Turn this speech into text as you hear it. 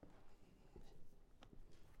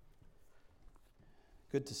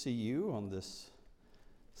Good to see you on this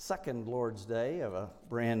second Lord's Day of a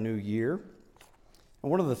brand new year.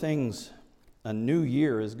 And one of the things a new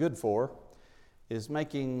year is good for is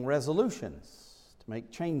making resolutions to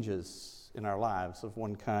make changes in our lives of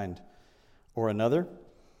one kind or another.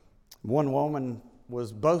 One woman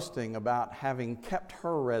was boasting about having kept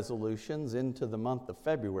her resolutions into the month of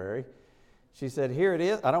February. She said, "Here it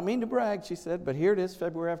is." I don't mean to brag, she said, but here it is,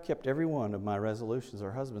 February. I've kept every one of my resolutions.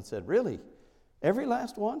 Her husband said, "Really? Every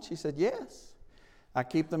last one?" She said, "Yes. I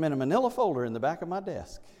keep them in a manila folder in the back of my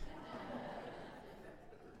desk."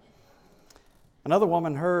 Another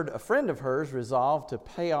woman heard a friend of hers resolve to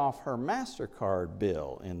pay off her MasterCard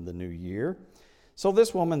bill in the new year. So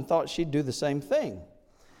this woman thought she'd do the same thing.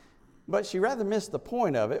 But she rather missed the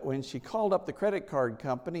point of it when she called up the credit card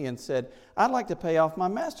company and said, "I'd like to pay off my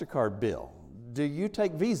MasterCard bill. Do you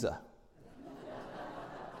take Visa?"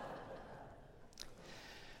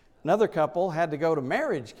 Another couple had to go to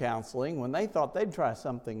marriage counseling when they thought they'd try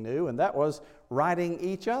something new, and that was writing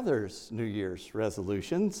each other's New Year's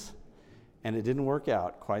resolutions, and it didn't work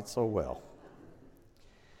out quite so well.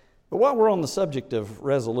 But while we're on the subject of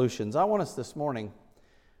resolutions, I want us this morning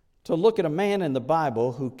to look at a man in the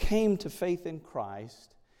Bible who came to faith in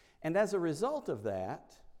Christ, and as a result of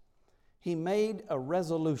that, he made a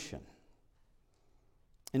resolution.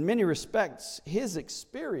 In many respects, his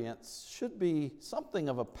experience should be something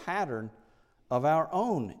of a pattern of our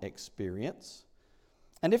own experience.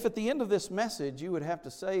 And if at the end of this message you would have to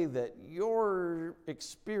say that your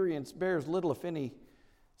experience bears little, if any,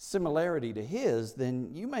 similarity to his,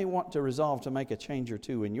 then you may want to resolve to make a change or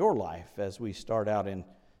two in your life as we start out in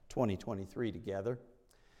 2023 together.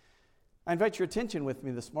 I invite your attention with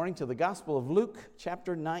me this morning to the Gospel of Luke,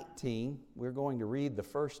 chapter 19. We're going to read the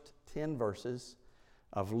first 10 verses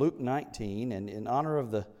of Luke 19, and in honor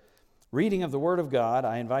of the reading of the Word of God,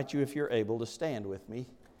 I invite you, if you're able, to stand with me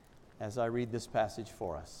as I read this passage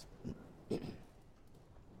for us. The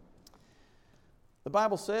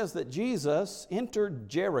Bible says that Jesus entered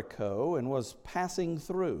Jericho and was passing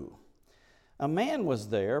through. A man was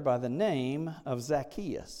there by the name of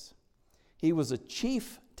Zacchaeus. He was a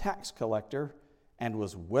chief tax collector and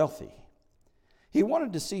was wealthy. He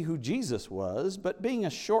wanted to see who Jesus was, but being a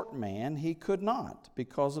short man, he could not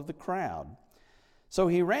because of the crowd. So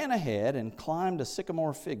he ran ahead and climbed a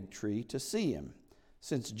sycamore fig tree to see him,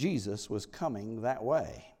 since Jesus was coming that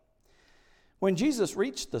way. When Jesus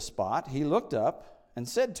reached the spot, he looked up and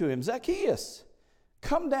said to him, "Zacchaeus,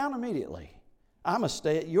 come down immediately. I must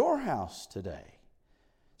stay at your house today."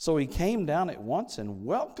 So he came down at once and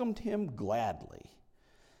welcomed him gladly.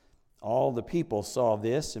 All the people saw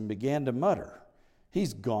this and began to mutter,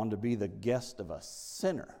 "He's gone to be the guest of a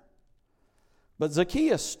sinner." But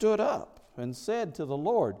Zacchaeus stood up and said to the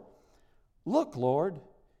Lord, "Look, Lord,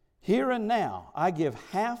 here and now I give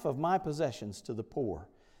half of my possessions to the poor.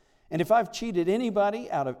 And if I've cheated anybody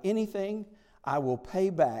out of anything, I will pay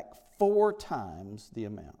back 4 times the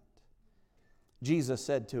amount." Jesus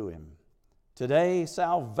said to him, "Today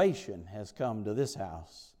salvation has come to this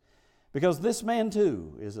house, because this man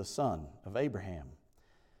too is a son of Abraham.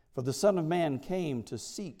 For the Son of Man came to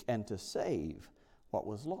seek and to save what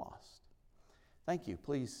was lost." Thank you.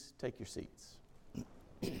 Please take your seats.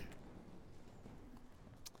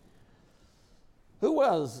 Who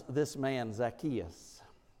was this man, Zacchaeus?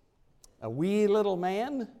 A wee little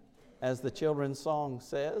man, as the children's song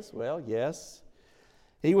says? Well, yes.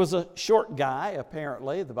 He was a short guy,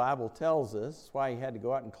 apparently. The Bible tells us. That's why he had to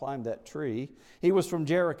go out and climb that tree. He was from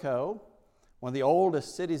Jericho, one of the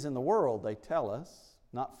oldest cities in the world, they tell us.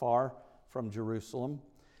 Not far from Jerusalem.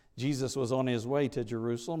 Jesus was on his way to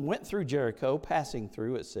Jerusalem, went through Jericho, passing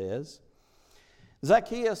through, it says.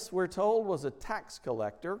 Zacchaeus, we're told, was a tax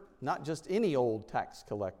collector, not just any old tax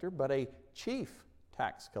collector, but a chief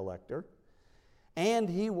tax collector. And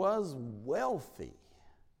he was wealthy,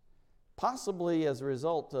 possibly as a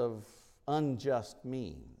result of unjust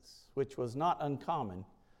means, which was not uncommon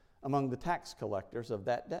among the tax collectors of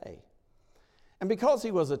that day. And because he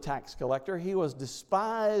was a tax collector, he was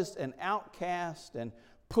despised and outcast and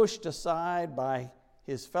pushed aside by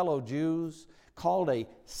his fellow Jews, called a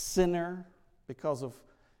sinner because of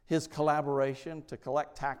his collaboration to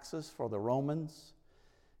collect taxes for the Romans.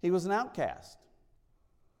 He was an outcast.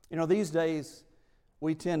 You know, these days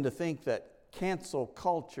we tend to think that cancel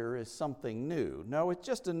culture is something new. No, it's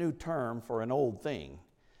just a new term for an old thing.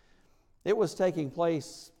 It was taking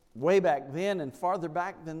place way back then and farther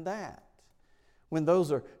back than that, when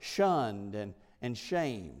those are shunned and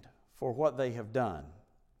shamed for what they have done.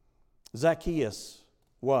 Zacchaeus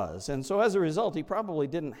was. And so as a result, he probably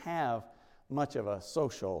didn't have much of a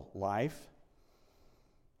social life.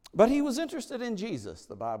 But he was interested in Jesus,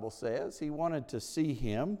 the Bible says. He wanted to see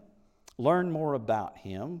him, learn more about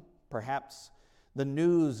him. Perhaps the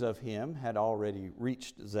news of him had already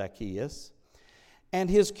reached Zacchaeus. And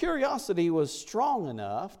his curiosity was strong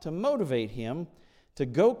enough to motivate him to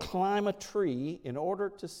go climb a tree in order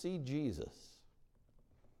to see Jesus.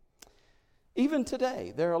 Even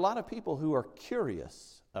today, there are a lot of people who are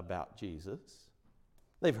curious about Jesus.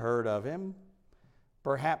 They've heard of him,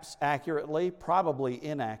 perhaps accurately, probably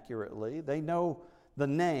inaccurately. They know the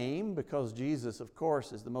name because Jesus, of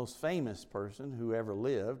course, is the most famous person who ever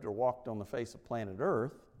lived or walked on the face of planet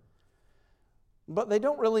Earth. But they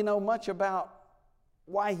don't really know much about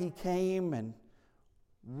why he came and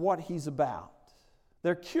what he's about.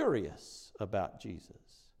 They're curious about Jesus.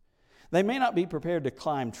 They may not be prepared to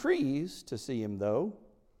climb trees to see him, though,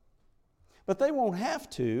 but they won't have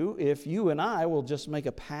to if you and I will just make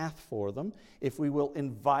a path for them, if we will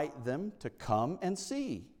invite them to come and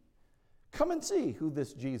see. Come and see who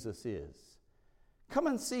this Jesus is. Come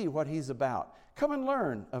and see what he's about. Come and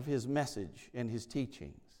learn of his message and his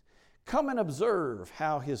teachings. Come and observe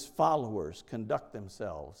how his followers conduct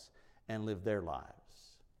themselves and live their lives.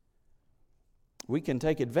 We can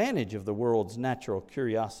take advantage of the world's natural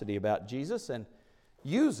curiosity about Jesus and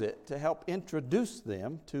use it to help introduce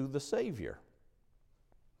them to the Savior.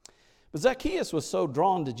 But Zacchaeus was so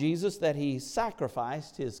drawn to Jesus that he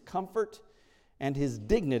sacrificed his comfort and his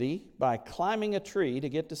dignity by climbing a tree to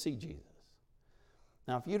get to see Jesus.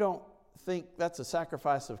 Now, if you don't think that's a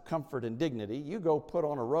sacrifice of comfort and dignity, you go put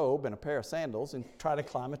on a robe and a pair of sandals and try to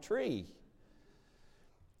climb a tree.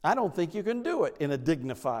 I don't think you can do it in a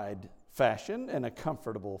dignified fashion and a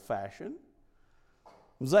comfortable fashion.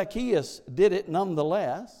 Zacchaeus did it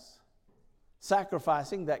nonetheless,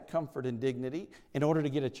 sacrificing that comfort and dignity in order to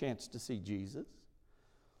get a chance to see Jesus.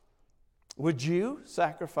 Would you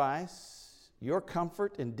sacrifice your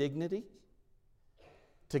comfort and dignity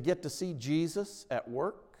to get to see Jesus at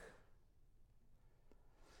work?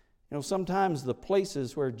 You know, sometimes the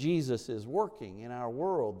places where Jesus is working in our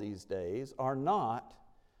world these days are not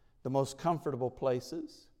the most comfortable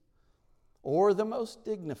places or the most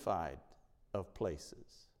dignified of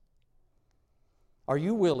places. Are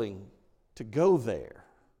you willing to go there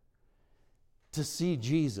to see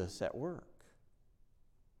Jesus at work?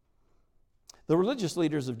 The religious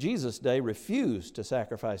leaders of Jesus' day refused to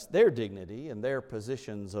sacrifice their dignity and their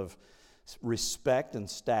positions of respect and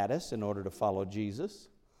status in order to follow Jesus.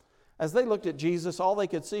 As they looked at Jesus, all they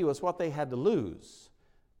could see was what they had to lose,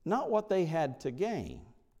 not what they had to gain.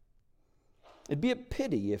 It'd be a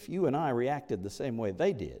pity if you and I reacted the same way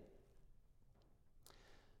they did.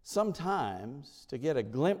 Sometimes, to get a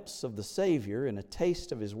glimpse of the Savior and a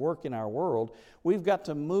taste of his work in our world, we've got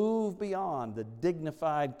to move beyond the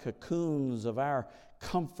dignified cocoons of our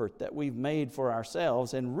comfort that we've made for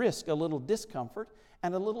ourselves and risk a little discomfort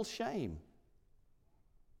and a little shame.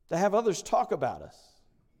 To have others talk about us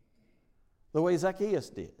the way Zacchaeus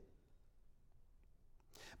did.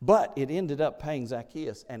 But it ended up paying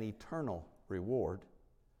Zacchaeus an eternal reward.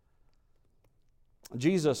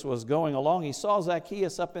 Jesus was going along. He saw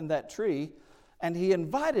Zacchaeus up in that tree, and he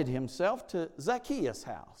invited himself to Zacchaeus'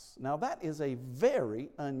 house. Now, that is a very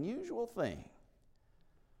unusual thing,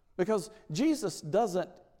 because Jesus doesn't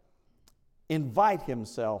invite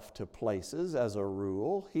himself to places as a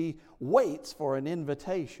rule. He waits for an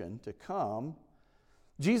invitation to come.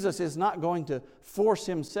 Jesus is not going to force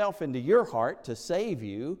himself into your heart to save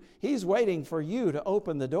you. He's waiting for you to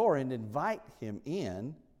open the door and invite him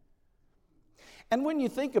in. And when you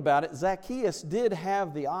think about it, Zacchaeus did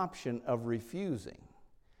have the option of refusing.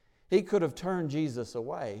 He could have turned Jesus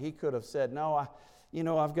away. He could have said, no,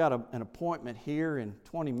 I've got an appointment here in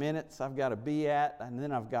 20 minutes I've got to be at, and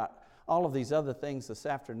then I've got all of these other things this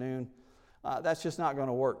afternoon. That's just not going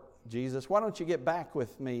to work, Jesus. Why don't you get back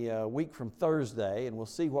with me a week from Thursday, and we'll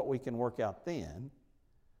see what we can work out then.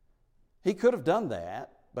 He could have done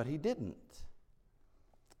that, but he didn't.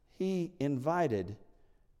 He invited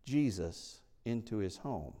Jesus into his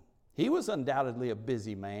home. He was undoubtedly a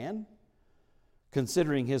busy man,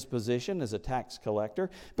 considering his position as a tax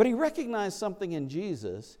collector, but he recognized something in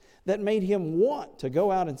Jesus that made him want to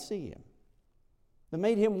go out and see him, that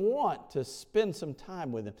made him want to spend some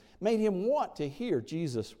time with him, made him want to hear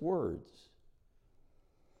Jesus' words.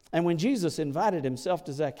 And when Jesus invited himself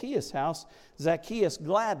to Zacchaeus' house, Zacchaeus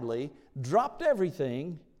gladly dropped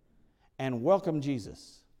everything and welcomed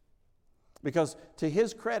Jesus. Because to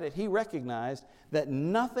his credit, he recognized that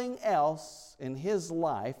nothing else in his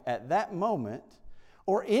life at that moment,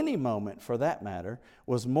 or any moment for that matter,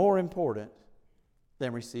 was more important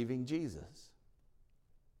than receiving Jesus.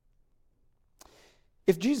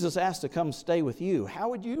 If Jesus asked to come stay with you, how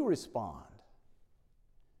would you respond?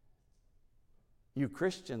 You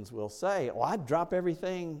Christians will say, "Oh, I'd drop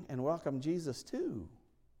everything and welcome Jesus too."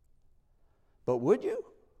 But would you?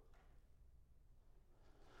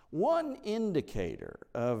 One indicator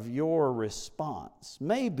of your response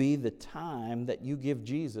may be the time that you give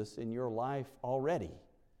Jesus in your life already,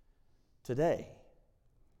 today.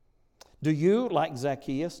 Do you, like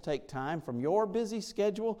Zacchaeus, take time from your busy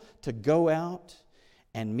schedule to go out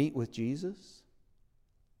and meet with Jesus?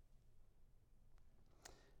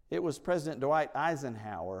 It was President Dwight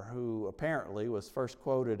Eisenhower who apparently was first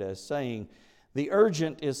quoted as saying, "The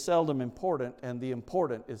urgent is seldom important, and the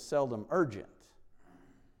important is seldom urgent."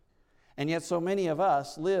 And yet so many of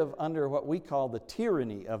us live under what we call the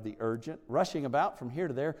tyranny of the urgent, rushing about from here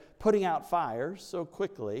to there, putting out fires so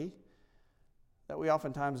quickly that we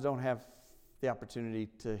oftentimes don't have the opportunity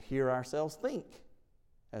to hear ourselves think,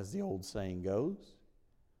 as the old saying goes.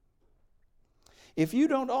 If you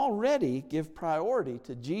don't already give priority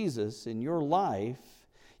to Jesus in your life,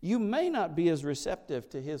 you may not be as receptive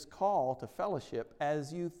to His call to fellowship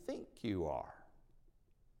as you think you are.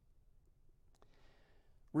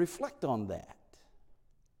 Reflect on that.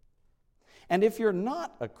 And if you're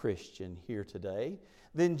not a Christian here today,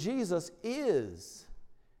 then Jesus is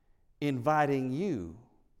inviting you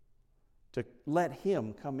to let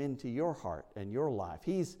Him come into your heart and your life.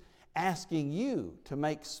 He's asking you to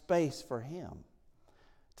make space for Him,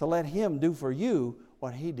 to let Him do for you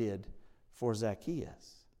what He did for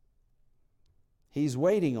Zacchaeus. He's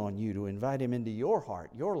waiting on you to invite Him into your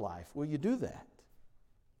heart, your life. Will you do that?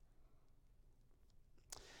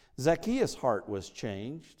 Zacchaeus' heart was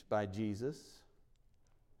changed by Jesus.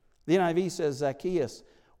 The NIV says Zacchaeus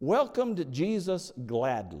welcomed Jesus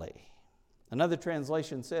gladly. Another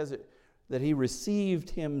translation says that he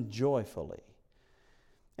received Him joyfully.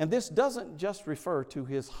 And this doesn't just refer to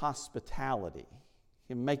his hospitality,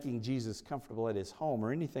 him making Jesus comfortable at his home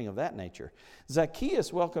or anything of that nature.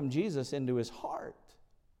 Zacchaeus welcomed Jesus into his heart.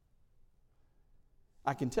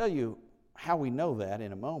 I can tell you how we know that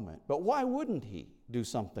in a moment. But why wouldn't he do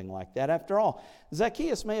something like that? After all,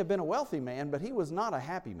 Zacchaeus may have been a wealthy man, but he was not a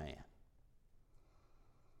happy man.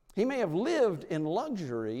 He may have lived in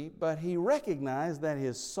luxury, but he recognized that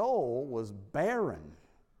his soul was barren,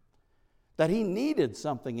 that he needed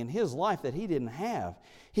something in his life that he didn't have.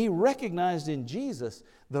 He recognized in Jesus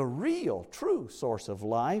the real, true source of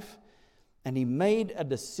life, and he made a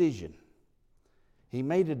decision. He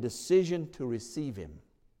made a decision to receive Him,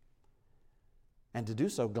 and to do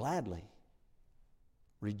so gladly,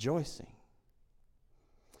 rejoicing.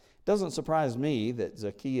 It doesn't surprise me that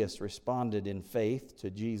Zacchaeus responded in faith to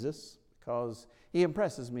Jesus, because he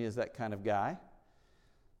impresses me as that kind of guy.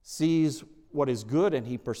 Sees what is good and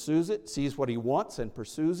he pursues it, sees what he wants and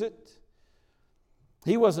pursues it.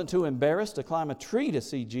 He wasn't too embarrassed to climb a tree to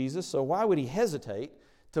see Jesus, so why would he hesitate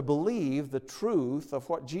to believe the truth of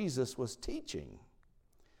what Jesus was teaching?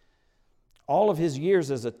 All of his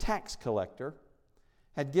years as a tax collector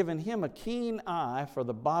had given him a keen eye for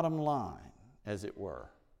the bottom line, as it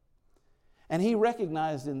were. And he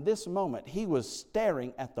recognized in this moment he was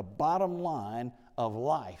staring at the bottom line of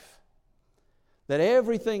life. That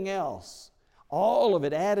everything else, all of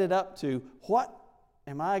it added up to, what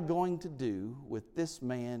am I going to do with this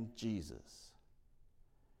man Jesus?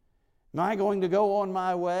 Am I going to go on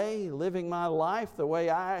my way, living my life the way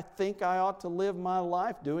I think I ought to live my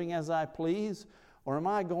life, doing as I please? Or am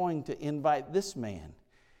I going to invite this man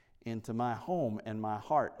into my home and my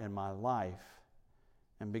heart and my life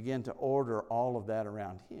and begin to order all of that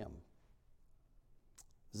around him?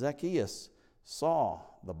 Zacchaeus saw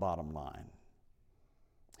the bottom line.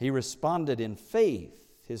 He responded in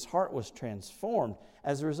faith. His heart was transformed.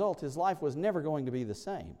 As a result, his life was never going to be the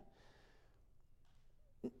same.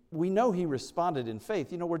 We know he responded in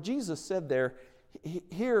faith. You know, where Jesus said there,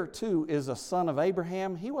 here too is a son of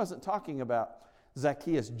Abraham, he wasn't talking about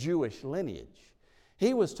Zacchaeus' Jewish lineage.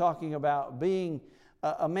 He was talking about being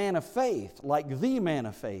a man of faith, like the man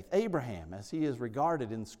of faith, Abraham, as he is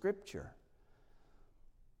regarded in Scripture.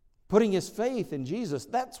 Putting his faith in Jesus,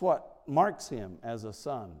 that's what marks him as a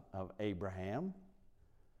son of Abraham.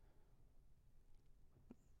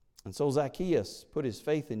 And so Zacchaeus put his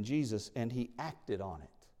faith in Jesus and he acted on it.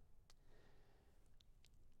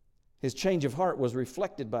 His change of heart was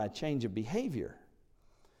reflected by a change of behavior.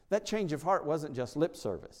 That change of heart wasn't just lip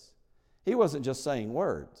service. He wasn't just saying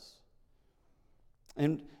words.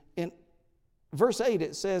 And in verse 8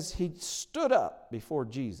 it says he stood up before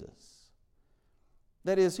Jesus.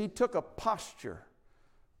 That is, he took a posture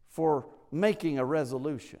for making a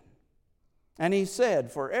resolution. And he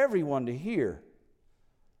said for everyone to hear,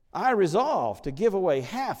 I resolve to give away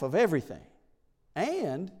half of everything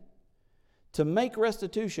and to make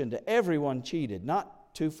restitution to everyone cheated,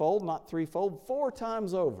 not twofold, not threefold, 4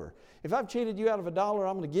 times over. If I've cheated you out of $1,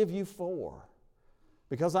 I'm going to give you 4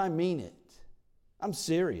 because I mean it. I'm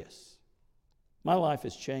serious. My life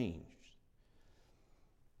has changed.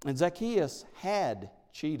 And Zacchaeus had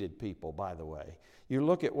cheated people, by the way. You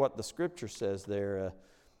look at what the Scripture says there.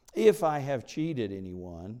 If I have cheated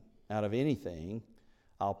anyone out of anything,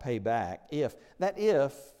 I'll pay back. If. That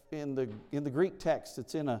if, in the Greek text,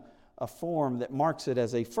 it's in a form that marks it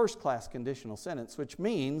as a first-class conditional sentence, which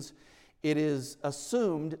means it is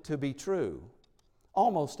assumed to be true.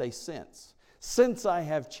 Almost a sense. Since I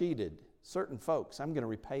have cheated certain folks, I'm going to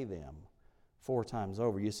repay them 4 times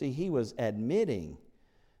over. You see, he was admitting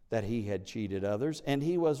that he had cheated others, and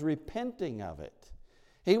he was repenting of it.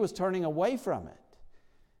 He was turning away from it.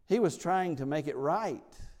 He was trying to make it right,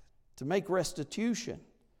 to make restitution,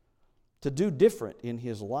 to do different in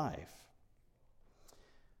his life.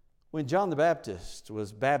 When John the Baptist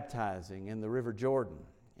was baptizing in the River Jordan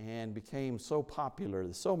and became so popular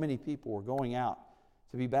that so many people were going out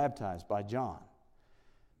to be baptized by John,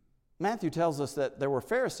 Matthew tells us that there were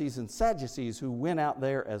Pharisees and Sadducees who went out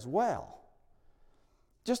there as well,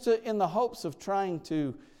 just in the hopes of trying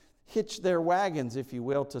to hitch their wagons, if you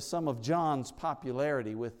will, to some of John's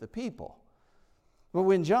popularity with the people. But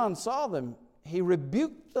when John saw them, he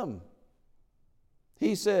rebuked them.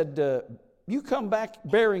 He said, you come back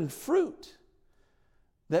bearing fruit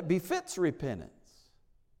that befits repentance,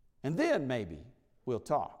 and then maybe we'll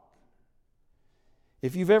talk.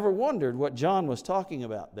 If you've ever wondered what John was talking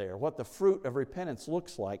about there, what the fruit of repentance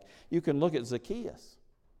looks like, you can look at Zacchaeus.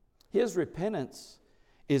 His repentance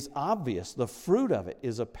is obvious. The fruit of it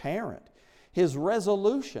is apparent. His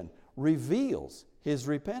resolution reveals his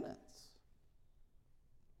repentance.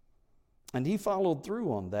 And he followed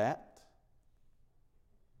through on that.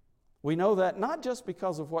 We know that not just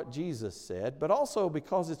because of what Jesus said, but also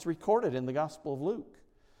because it's recorded in the Gospel of Luke.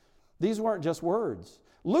 These weren't just words.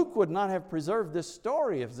 Luke would not have preserved this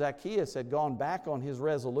story if Zacchaeus had gone back on his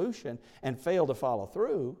resolution and failed to follow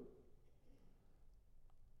through.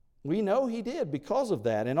 We know he did because of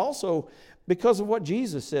that, and also because of what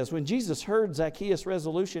Jesus says. When Jesus heard Zacchaeus'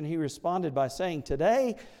 resolution, he responded by saying,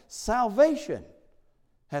 "Today, salvation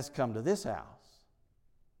has come to this house."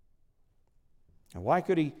 And why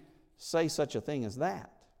could he say such a thing as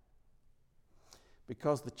that?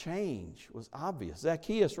 Because the change was obvious.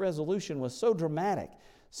 Zacchaeus' resolution was so dramatic,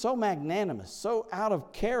 so magnanimous, so out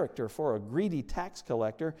of character for a greedy tax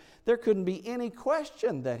collector, there couldn't be any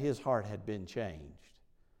question that his heart had been changed.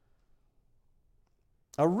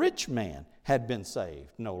 A rich man had been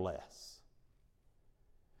saved, no less.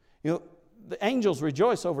 You know, the angels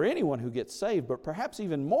rejoice over anyone who gets saved, but perhaps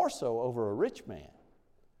even more so over a rich man.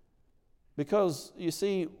 Because, you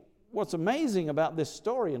see, what's amazing about this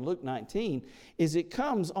story in Luke 19 is it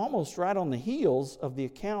comes almost right on the heels of the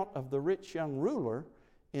account of the rich young ruler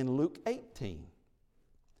in Luke 18.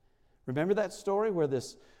 Remember that story where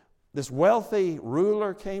this wealthy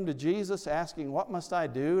ruler came to Jesus asking, "What must I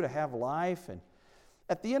do to have life?" And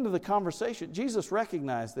at the end of the conversation, Jesus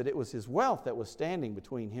recognized that it was his wealth that was standing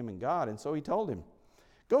between him and God. And so he told him,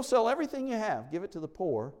 "Go sell everything you have, give it to the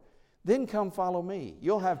poor, then come follow me.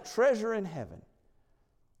 You'll have treasure in heaven.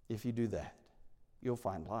 If you do that, you'll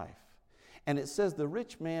find life." And it says the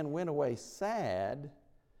rich man went away sad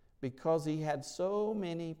because he had so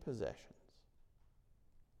many possessions.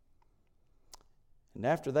 And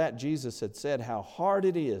after that, Jesus had said how hard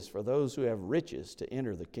it is for those who have riches to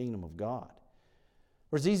enter the kingdom of God.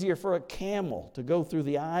 For it's easier for a camel to go through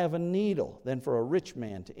the eye of a needle than for a rich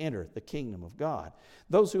man to enter the kingdom of God.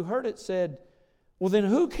 Those who heard it said, "Well, then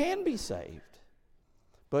who can be saved?"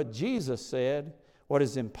 But Jesus said, "What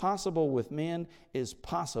is impossible with men is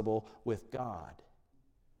possible with God."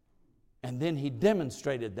 And then he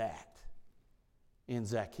demonstrated that in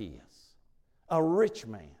Zacchaeus, a rich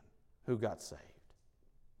man who got saved.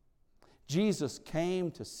 Jesus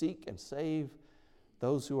came to seek and save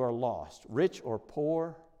those who are lost, rich or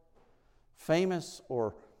poor, famous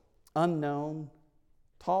or unknown,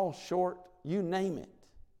 tall, short, you name it.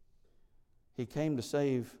 He came to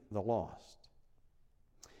save the lost.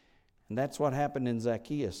 And that's what happened in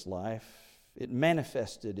Zacchaeus' life. It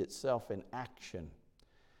manifested itself in action.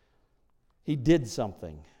 He did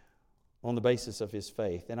something on the basis of his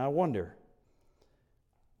faith. And I wonder,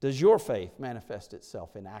 does your faith manifest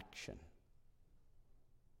itself in action,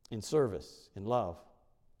 in service, in love?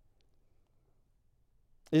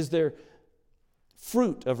 Is there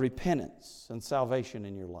fruit of repentance and salvation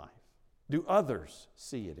in your life? Do others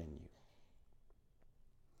see it in you?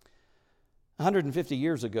 150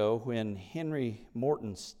 years ago, when Henry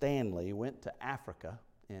Morton Stanley went to Africa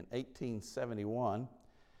in 1871,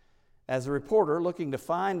 as a reporter looking to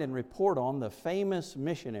find and report on the famous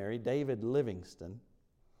missionary David Livingstone,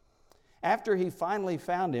 after he finally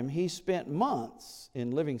found him, he spent months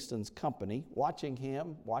in Livingstone's company, watching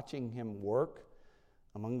him work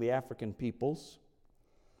among the African peoples.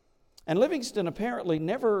 And Livingstone apparently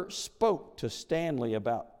never spoke to Stanley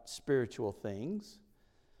about spiritual things,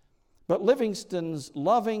 but Livingstone's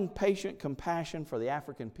loving, patient compassion for the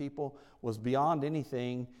African people was beyond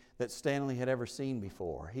anything that Stanley had ever seen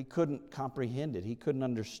before. He couldn't comprehend it. He couldn't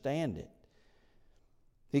understand it.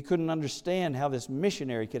 He couldn't understand how this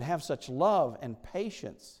missionary could have such love and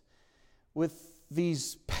patience with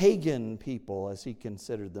these pagan people, as he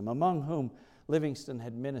considered them, among whom Livingstone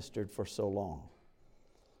had ministered for so long.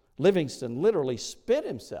 Livingstone literally spent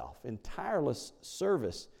himself in tireless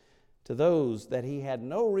service to those that he had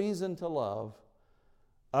no reason to love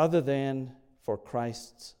other than for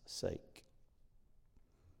Christ's sake.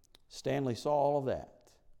 Stanley saw all of that,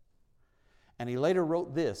 and he later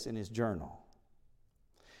wrote this in his journal.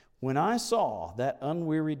 When I saw that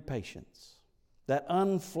unwearied patience, that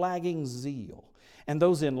unflagging zeal, and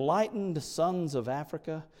those enlightened sons of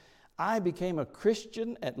Africa, I became a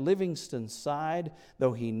Christian at Livingstone's side,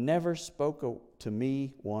 though he never spoke to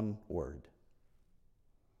me one word.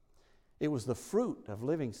 It was the fruit of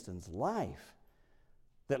Livingstone's life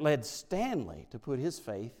that led Stanley to put his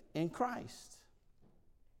faith in Christ.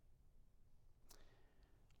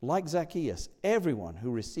 Like Zacchaeus, everyone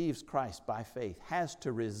who receives Christ by faith has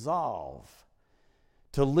to resolve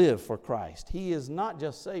to live for Christ. He is not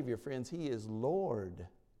just Savior, friends, He is Lord.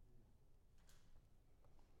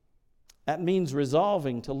 That means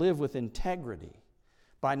resolving to live with integrity,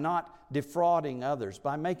 by not defrauding others,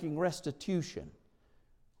 by making restitution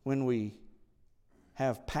when we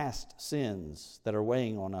have past sins that are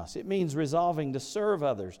weighing on us. It means resolving to serve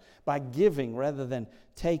others by giving rather than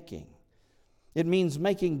taking. It means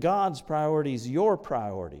making God's priorities your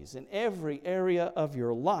priorities in every area of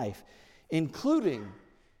your life, including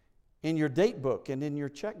in your date book and in your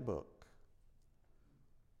checkbook.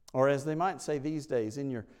 Or as they might say these days, in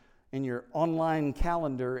your online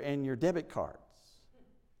calendar and your debit cards.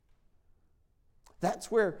 That's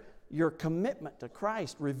where your commitment to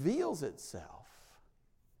Christ reveals itself.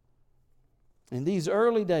 In these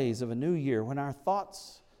early days of a new year, when our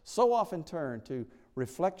thoughts so often turn to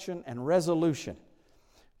reflection and resolution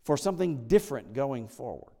for something different going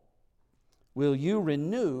forward, will you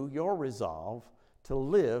renew your resolve to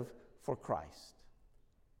live for Christ?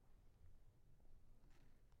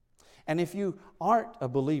 And if you aren't a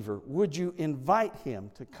believer, would you invite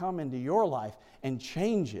Him to come into your life and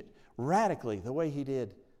change it radically the way He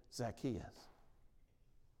did Zacchaeus?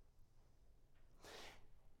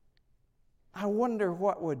 I wonder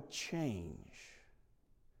what would change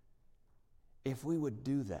if we would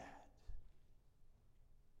do that.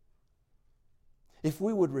 If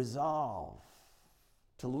we would resolve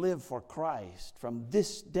to live for Christ from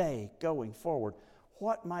this day going forward,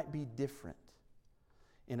 what might be different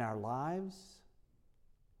in our lives,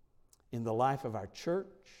 in the life of our church,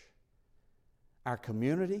 our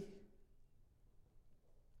community,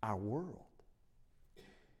 our world?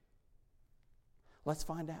 Let's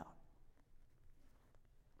find out.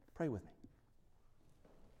 Pray with me.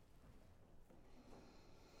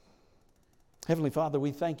 Heavenly Father,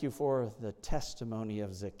 we thank You for the testimony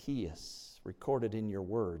of Zacchaeus recorded in Your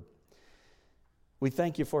Word. We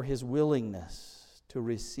thank You for his willingness to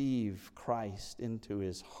receive Christ into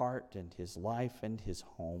his heart and his life and his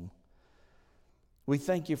home. We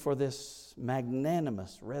thank You for this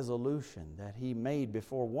magnanimous resolution that he made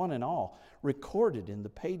before one and all, recorded in the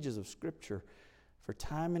pages of Scripture for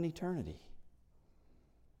time and eternity.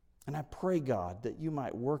 And I pray, God, that You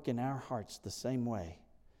might work in our hearts the same way.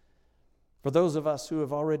 For those of us who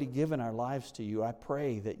have already given our lives to You, I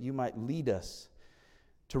pray that You might lead us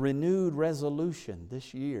to renewed resolution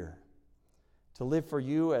this year to live for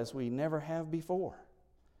You as we never have before,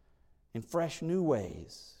 in fresh new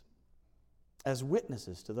ways, as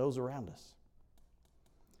witnesses to those around us.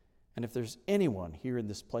 And if there's anyone here in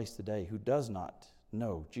this place today who does not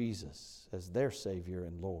know Jesus as their Savior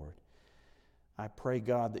and Lord, I pray,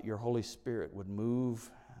 God, that Your Holy Spirit would move,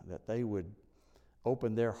 that they would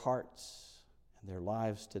open their hearts and their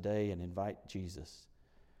lives today and invite Jesus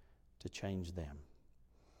to change them.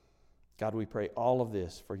 God, we pray all of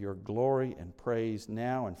this for Your glory and praise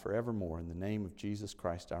now and forevermore in the name of Jesus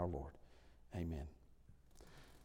Christ our Lord. Amen.